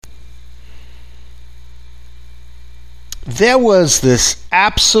there was this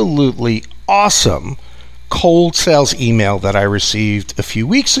absolutely awesome cold sales email that I received a few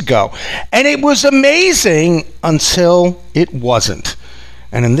weeks ago, and it was amazing until it wasn't.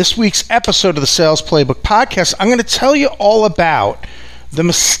 And in this week's episode of the Sales Playbook Podcast, I'm going to tell you all about the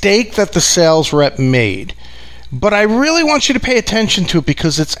mistake that the sales rep made. But I really want you to pay attention to it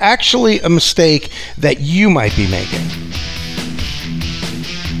because it's actually a mistake that you might be making.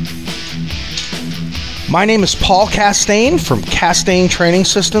 My name is Paul Castaigne from Castaigne Training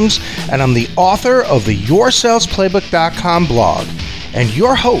Systems, and I'm the author of the YourSalesPlaybook.com blog and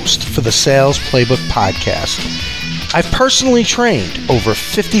your host for the Sales Playbook Podcast. I've personally trained over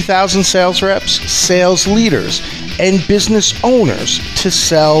 50,000 sales reps, sales leaders, and business owners to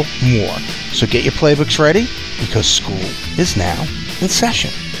sell more. So get your playbooks ready because school is now in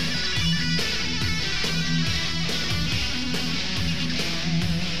session.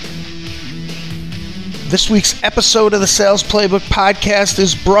 This week's episode of the Sales Playbook Podcast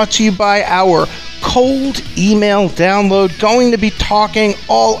is brought to you by our cold email download. Going to be talking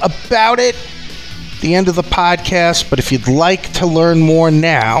all about it at the end of the podcast, but if you'd like to learn more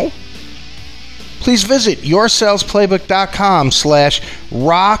now, please visit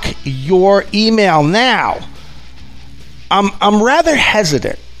yoursalesplaybook.com/rockyouremail. Now, I'm rather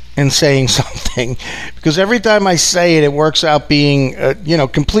hesitant in saying something because every time I say it, it works out being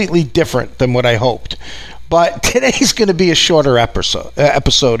completely different than what I hoped. But today's going to be a shorter episode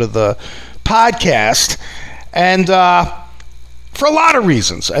of the podcast, and for a lot of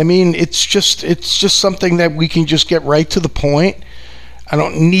reasons. I mean, it's just something that we can just get right to the point. I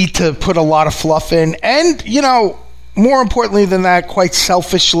don't need to put a lot of fluff in, and more importantly than that, quite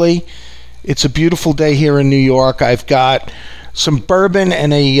selfishly, it's a beautiful day here in New York. I've got some bourbon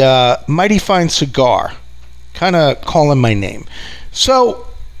and a mighty fine cigar, kind of calling my name. So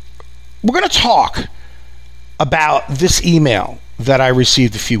we're going to talk about this email that I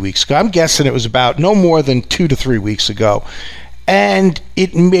received a few weeks ago. I'm guessing it was about no more than 2 to 3 weeks ago, and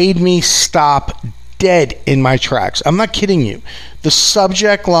it made me stop dead in my tracks. I'm not kidding you. The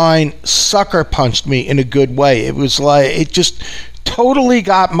subject line sucker punched me in a good way. It was like, it just totally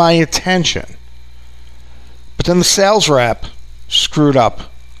got my attention. But then the sales rep screwed up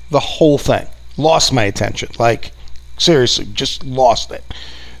the whole thing. Lost my attention. Like, seriously, just lost it.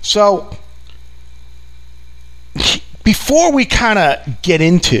 So, before we kind of get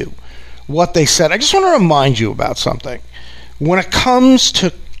into what they said, I just want to remind you about something. When it comes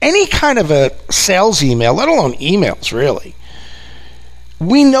to any kind of a sales email, let alone emails, really,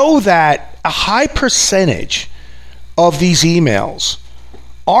 we know that a high percentage of these emails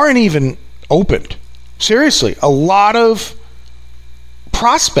aren't even opened. Seriously, a lot of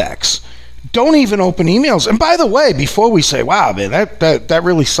prospects don't even open emails. And by the way, before we say, wow, man, that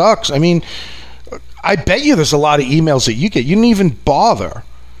really sucks, I mean, I bet you there's a lot of emails that you get you didn't even bother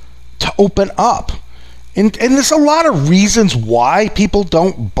to open up. And there's a lot of reasons why people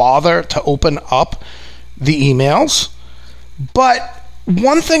don't bother to open up the emails. But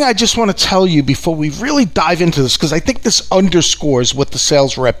one thing I just want to tell you before we really dive into this, because I think this underscores what the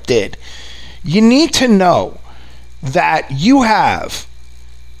sales rep did. You need to know that you have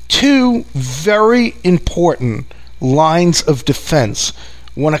two very important lines of defense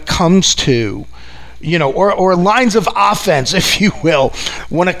when it comes to, or lines of offense, if you will,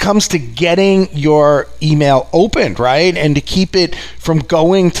 when it comes to getting your email opened, right? And to keep it from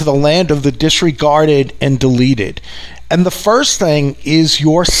going to the land of the disregarded and deleted. And the first thing is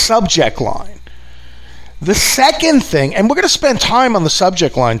your subject line. The second thing, and we're going to spend time on the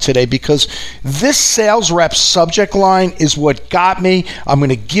subject line today because this sales rep's subject line is what got me. I'm going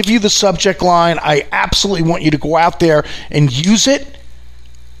to give you the subject line. I absolutely want you to go out there and use it.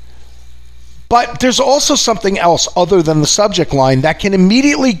 But there's also something else other than the subject line that can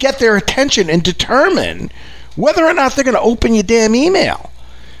immediately get their attention and determine whether or not they're going to open your damn email.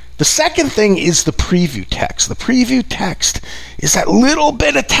 The second thing is the preview text. The preview text is that little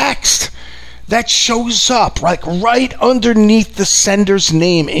bit of text that shows up like right underneath the sender's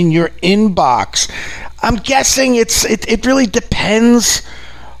name in your inbox. I'm guessing it really depends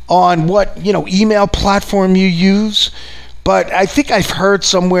on what email platform you use. But I think I've heard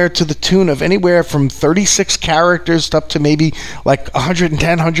somewhere to the tune of anywhere from 36 characters up to maybe like 110,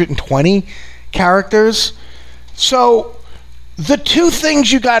 120 characters. So the two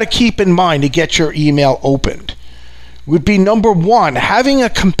things you got to keep in mind to get your email opened would be, number one, having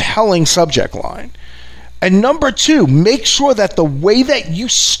a compelling subject line. And number two, make sure that the way that you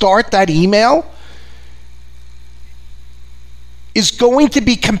start that email is going to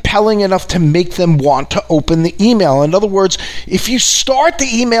be compelling enough to make them want to open the email. In other words, if you start the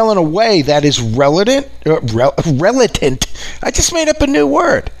email in a way that is relatant, I just made up a new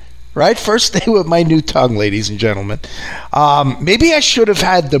word, right? First day with my new tongue, ladies and gentlemen. Maybe I should have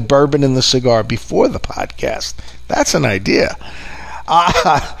had the bourbon and the cigar before the podcast. That's an idea.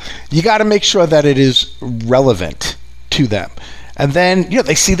 You got to make sure that it is relevant to them. And then,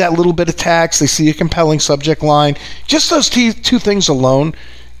 they see that little bit of text, they see a compelling subject line. Just those two things alone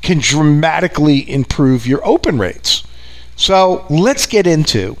can dramatically improve your open rates. So let's get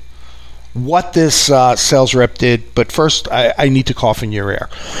into what this sales rep did. But first, I need to cough in your ear.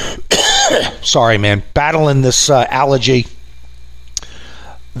 Sorry, man. Battling this allergy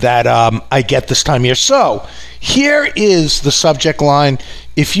that I get this time of year. So here is the subject line.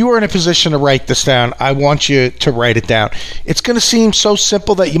 If you are in a position to write this down, I want you to write it down. It's going to seem so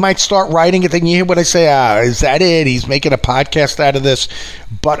simple that you might start writing it, then you hear what I say, is that it? He's making a podcast out of this.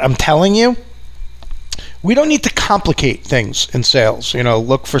 But I'm telling you, we don't need to complicate things in sales.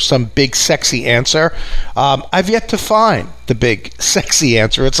 Look for some big, sexy answer. I've yet to find the big, sexy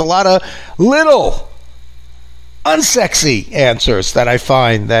answer. It's a lot of little unsexy answers that I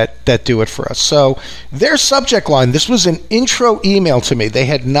find that do it for us. So their subject line, this was an intro email to me. They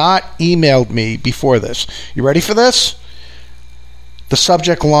had not emailed me before this. You ready for this? The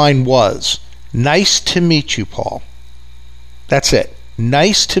subject line was, "Nice to meet you, Paul." That's it.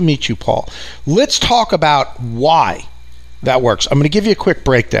 Nice to meet you, Paul. Let's talk about why that works. I'm going to give you a quick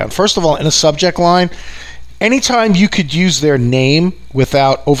breakdown. First of all, in a subject line, anytime you could use their name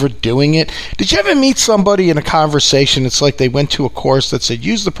without overdoing it. Did you ever meet somebody in a conversation? It's like they went to a course that said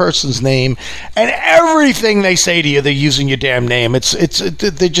use the person's name, and everything they say to you, they're using your damn name.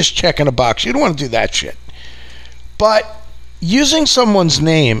 They're just checking a box. You don't want to do that shit. But using someone's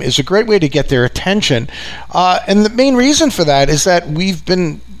name is a great way to get their attention. And the main reason for that is that we've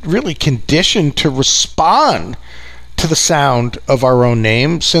been really conditioned to respond to the sound of our own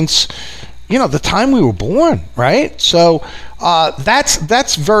name since the time we were born, right? So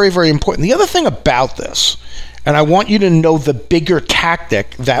that's very, very important. The other thing about this, and I want you to know the bigger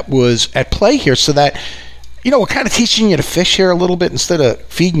tactic that was at play here so that, we're kind of teaching you to fish here a little bit instead of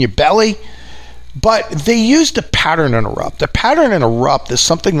feeding your belly. But they used a pattern interrupt. A pattern interrupt is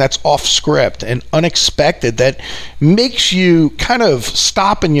something that's off script and unexpected that makes you kind of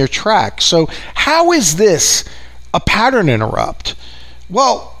stop in your tracks. So how is this a pattern interrupt?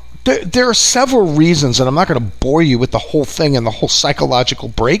 Well, there are several reasons, and I'm not going to bore you with the whole thing and the whole psychological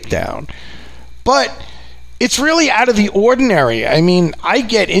breakdown, but it's really out of the ordinary. I mean, I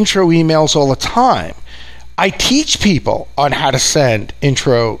get intro emails all the time. I teach people on how to send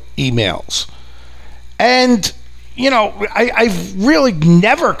intro emails. And, I've really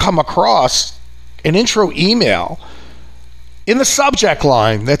never come across an intro email in the subject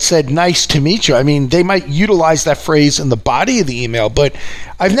line that said, "Nice to meet you." I mean, they might utilize that phrase in the body of the email, but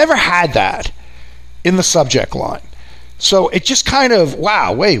I've never had that in the subject line. So it just kind of,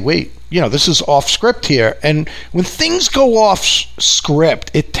 wow, wait, this is off script here. And when things go off script,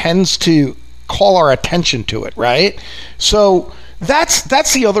 it tends to call our attention to it, right? So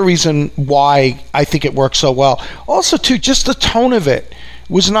that's the other reason why I think it works so well. Also, too, just the tone of it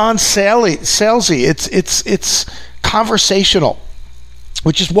was non-salesy. It's conversational,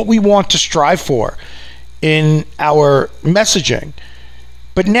 which is what we want to strive for in our messaging.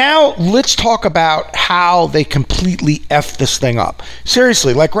 But now let's talk about how they completely F this thing up.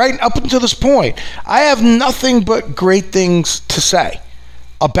 Seriously, like right up until this point, I have nothing but great things to say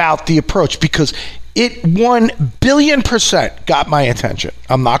about the approach because it 1,000,000,000% got my attention.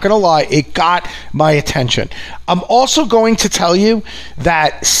 I'm not going to lie, it got my attention. I'm also going to tell you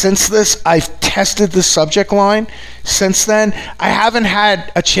that since this, I've tested the subject line. Since then, I haven't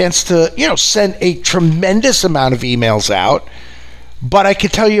had a chance to, send a tremendous amount of emails out, but I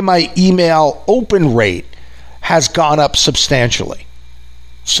can tell you my email open rate has gone up substantially.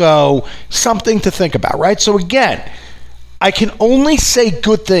 So something to think about, right? So again, I can only say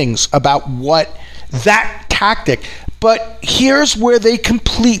good things about that tactic, but here's where they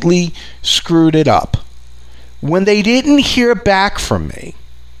completely screwed it up. When they didn't hear back from me,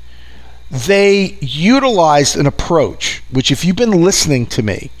 they utilized an approach, which if you've been listening to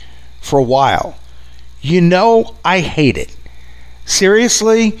me for a while, I hate it.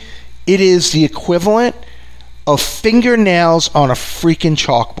 Seriously, it is the equivalent of fingernails on a freaking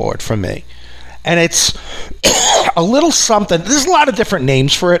chalkboard for me. And it's a little something. There's a lot of different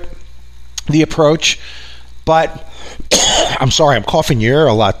names for it, the approach, but I'm sorry, I'm coughing your ear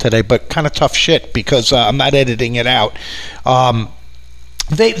a lot today, but kind of tough shit because I'm not editing it out.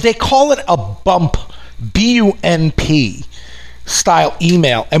 They call it a bump, B-U-M-P. style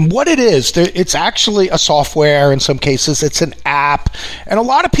email. And what it is, it's actually a software. In some cases, it's an app, and a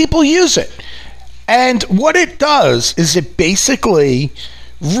lot of people use it. And what it does is it basically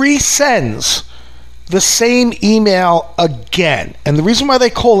resends the same email again. And the reason why they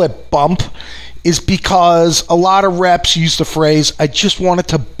call it bump is because a lot of reps use the phrase, I just wanted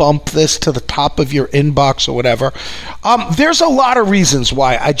to bump this to the top of your inbox or whatever. There's a lot of reasons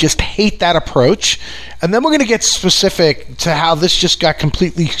why I just hate that approach. And then we're going to get specific to how this just got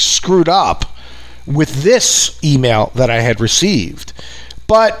completely screwed up with this email that I had received.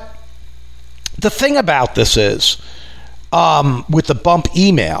 But the thing about this is, with the bump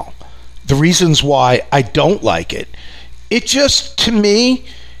email, the reasons why I don't like it, it just, to me,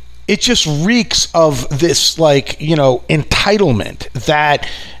 it just reeks of this, entitlement that,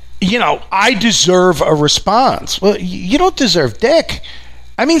 I deserve a response. Well, you don't deserve dick.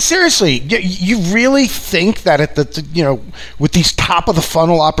 I mean, seriously, you really think that at with these top of the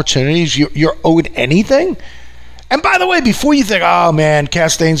funnel opportunities, you're owed anything? And by the way, before you think, oh man,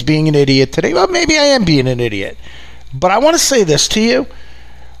 Castaigne's being an idiot today, well, maybe I am being an idiot. But I want to say this to you.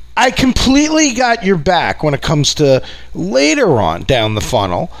 I completely got your back when it comes to later on down the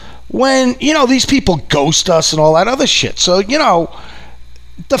funnel when, these people ghost us and all that other shit. So,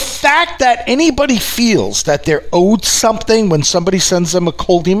 the fact that anybody feels that they're owed something when somebody sends them a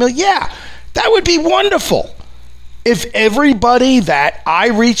cold email, yeah, that would be wonderful. If everybody that I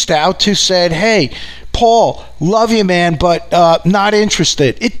reached out to said, hey, Paul, love you, man, but not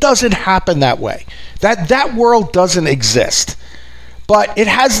interested. It doesn't happen that way. That world doesn't exist. But it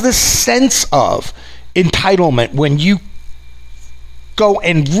has this sense of entitlement when you go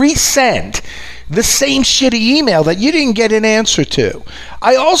and resend the same shitty email that you didn't get an answer to.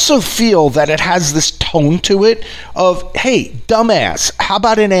 I also feel that it has this tone to it of, hey, dumbass, how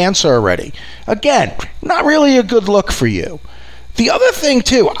about an answer already? Again, not really a good look for you. The other thing,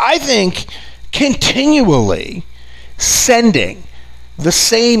 too, I think continually sending the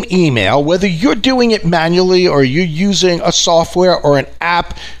same email, whether you're doing it manually or you're using a software or an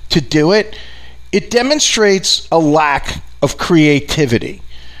app to do it, it demonstrates a lack of creativity.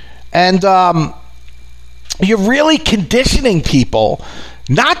 And you're really conditioning people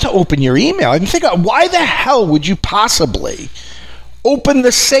not to open your email. And think about, why the hell would you possibly open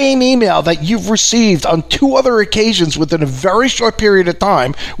the same email that you've received on 2 other occasions within a very short period of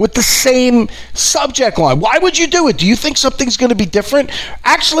time with the same subject line? Why would you do it? Do you think something's going to be different?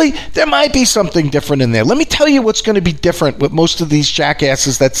 Actually, there might be something different in there. Let me tell you what's going to be different with most of these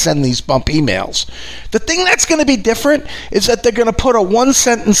jackasses that send these bump emails. The thing that's going to be different is that they're going to put a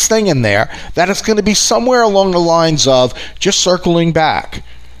 1-sentence thing in there that is going to be somewhere along the lines of just circling back.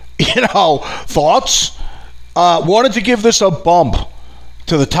 Thoughts? Wanted to give this a bump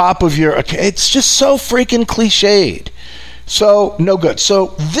to the top of your... It's just so freaking cliched. So, no good.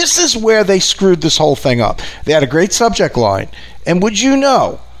 So, this is where they screwed this whole thing up. They had a great subject line. And would you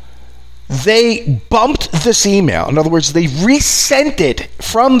know, they bumped this email. In other words, they resent it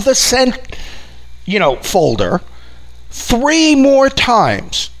from the sent, folder 3 more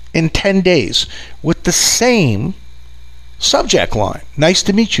times in 10 days with the same subject line. Nice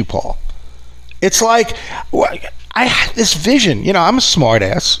to meet you, Paul. It's like, I had this vision. I'm a smart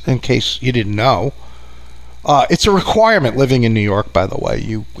ass, in case you didn't know. It's a requirement living in New York, by the way.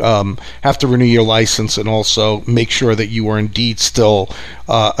 You have to renew your license and also make sure that you are indeed still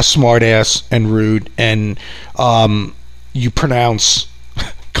a smart ass and rude, and you pronounce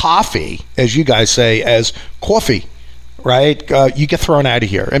coffee, as you guys say, as coffee. Right? You get thrown out of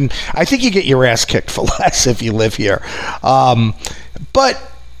here. And I think you get your ass kicked for less if you live here. But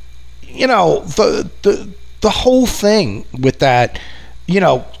the whole thing with that,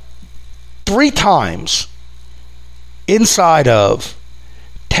 3 times inside of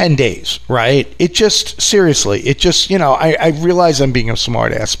 10 days, right? It just, seriously, I realize I'm being a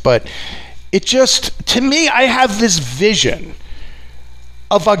smartass, but it just, to me, I have this vision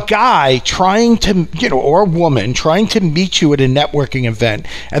of a guy trying to, or a woman trying to meet you at a networking event,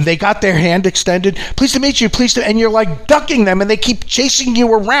 and they got their hand extended, pleased to meet you, and you're like ducking them, and they keep chasing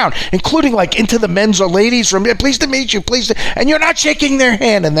you around, including like into the men's or ladies room, pleased to meet you, and you're not shaking their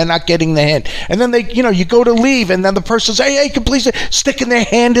hand, and they're not getting the hint, and then they, you go to leave, and then the person says, hey, can please, sticking their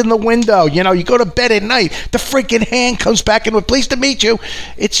hand in the window, you go to bed at night, the freaking hand comes back and with pleased to meet you.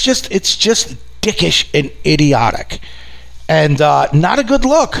 It's just dickish and idiotic. And not a good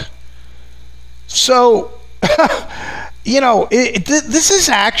look. So, this is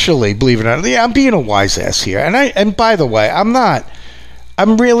actually, believe it or not, I'm being a wise ass here. And by the way,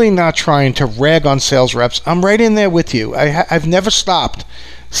 I'm really not trying to rag on sales reps. I'm right in there with you. I've never stopped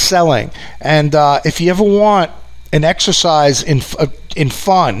selling. And if you ever want an exercise in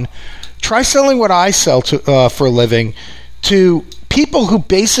fun, try selling what I sell to for a living to people who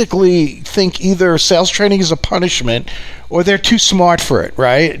basically think either sales training is a punishment or they're too smart for it,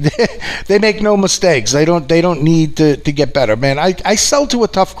 right? They make no mistakes. They don't need to get better. Man, I sell to a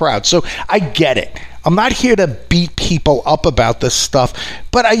tough crowd, so I get it. I'm not here to beat people up about this stuff,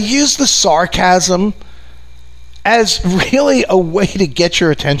 but I use the sarcasm as really a way to get your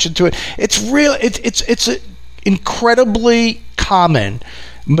attention to it. It's an incredibly common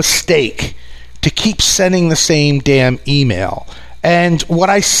mistake to keep sending the same damn email. And what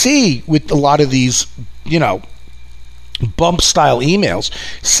I see with a lot of these, bump style emails,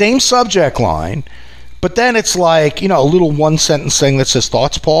 same subject line, but then it's like, a little one sentence thing that says,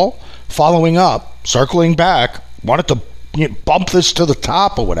 "Thoughts, Paul? Following up, circling back, wanted to bump this to the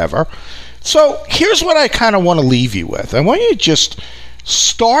top," or whatever. So here's what I kind of want to leave you with. I want you to just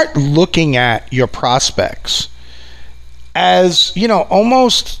start looking at your prospects as,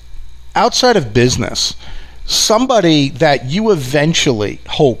 almost outside of business, somebody that you eventually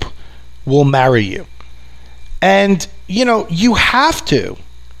hope will marry you. And, you have to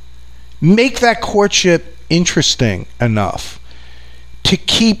make that courtship interesting enough to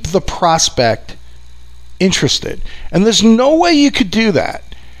keep the prospect interested. And there's no way you could do that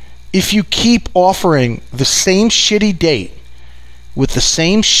if you keep offering the same shitty date with the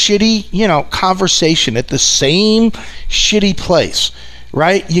same shitty, conversation at the same shitty place,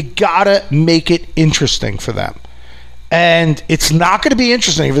 right? You gotta make it interesting for them. And it's not going to be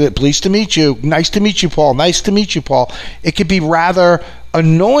interesting if it's "Pleased to meet you," "Nice to meet you, Paul," "Nice to meet you, Paul." It could be rather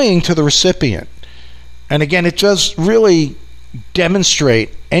annoying to the recipient. And again, it does really demonstrate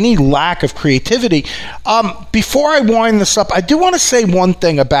any lack of creativity. Before I wind this up, I do want to say one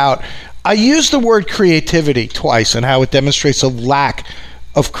thing about, I use the word creativity twice and how it demonstrates a lack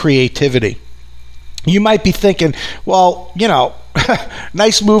of creativity. You might be thinking, well,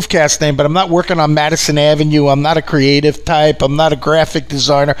 nice Movecast name, but I'm not working on Madison Avenue. I'm not a creative type. I'm not a graphic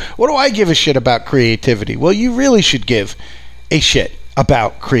designer. What do I give a shit about creativity? Well, you really should give a shit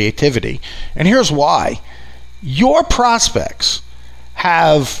about creativity. And here's why. Your prospects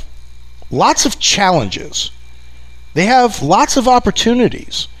have lots of challenges. They have lots of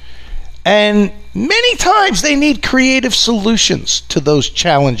opportunities. And many times they need creative solutions to those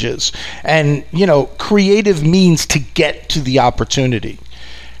challenges and, creative means to get to the opportunity.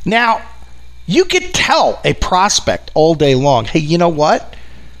 Now, you could tell a prospect all day long, "Hey, you know what?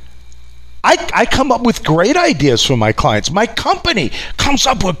 I come up with great ideas for my clients. My company comes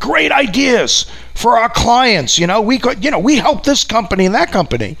up with great ideas for our clients. We help this company and that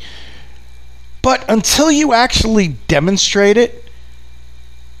company." But until you actually demonstrate it,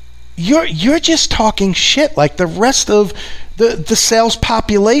 you're just talking shit like the rest of the sales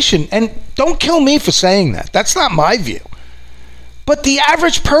population. And don't kill me for saying that. That's not my view. But the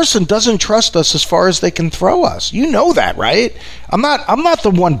average person doesn't trust us as far as they can throw us. You know that, right? I'm not the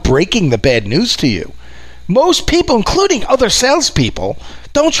one breaking the bad news to you. Most people, including other salespeople,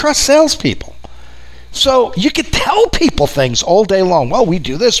 don't trust salespeople. So you could tell people things all day long. Well, we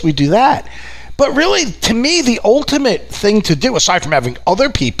do this, we do that. But really, to me, the ultimate thing to do, aside from having other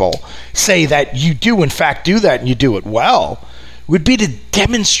people say that you do in fact do that and you do it well, would be to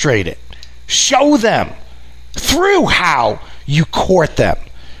demonstrate it. Show them through how you court them.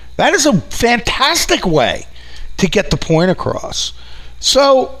 That is a fantastic way to get the point across.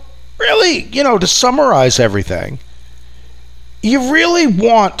 So really, to summarize everything, you really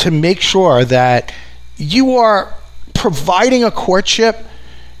want to make sure that you are providing a courtship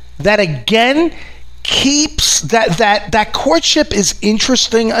that, again, keeps that courtship is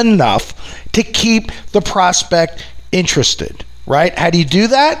interesting enough to keep the prospect interested, right? How do you do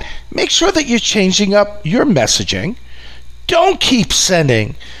that? Make sure that you're changing up your messaging. Don't keep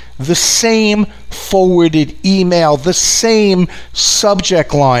sending the same forwarded email, the same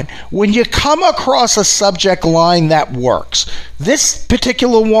subject line. When you come across a subject line that works, this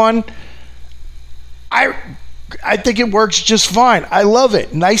particular one, I think it works just fine. I love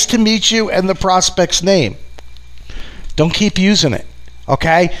it. Nice to meet you and the prospect's name. Don't keep using it,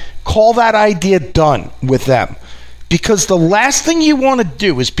 okay? Call that idea done with them. Because the last thing you want to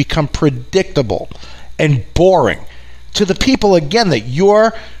do is become predictable and boring to the people, again, that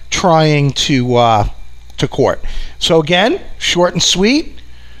you're trying to court. So again, short and sweet.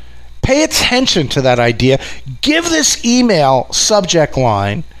 Pay attention to that idea. Give this email subject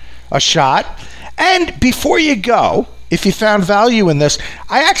line a shot. And before you go, if you found value in this,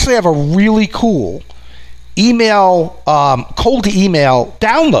 I actually have a really cool cold email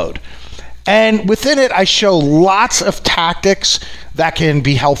download. And within it, I show lots of tactics that can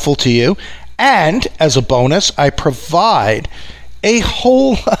be helpful to you. And as a bonus, I provide a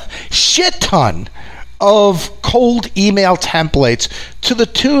whole shit ton of cold email templates to the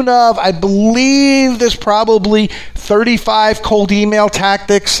tune of, I believe there's probably 35 cold email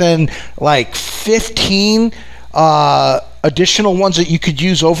tactics and like 15 additional ones that you could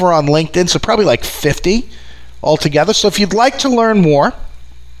use over on LinkedIn. So probably like 50 altogether. So if you'd like to learn more,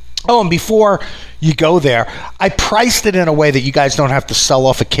 and before you go there, I priced it in a way that you guys don't have to sell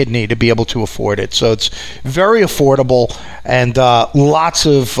off a kidney to be able to afford it. So it's very affordable and lots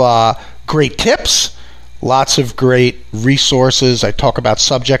of great tips, lots of great resources. I talk about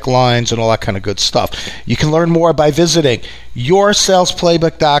subject lines and all that kind of good stuff. You can learn more by visiting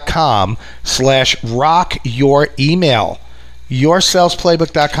yoursalesplaybook.com/rockyouremail.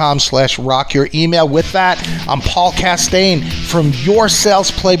 yoursalesplaybook.com/rockyouremail. With that, I'm Paul Castaigne from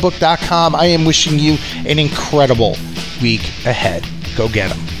yoursalesplaybook.com. I am wishing you an incredible week ahead. Go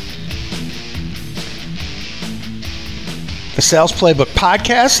get them. The Sales Playbook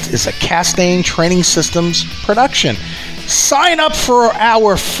Podcast is a Castaigne Training Systems production. Sign up for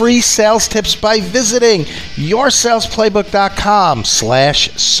our free sales tips by visiting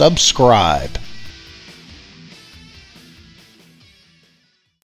yoursalesplaybook.com/subscribe.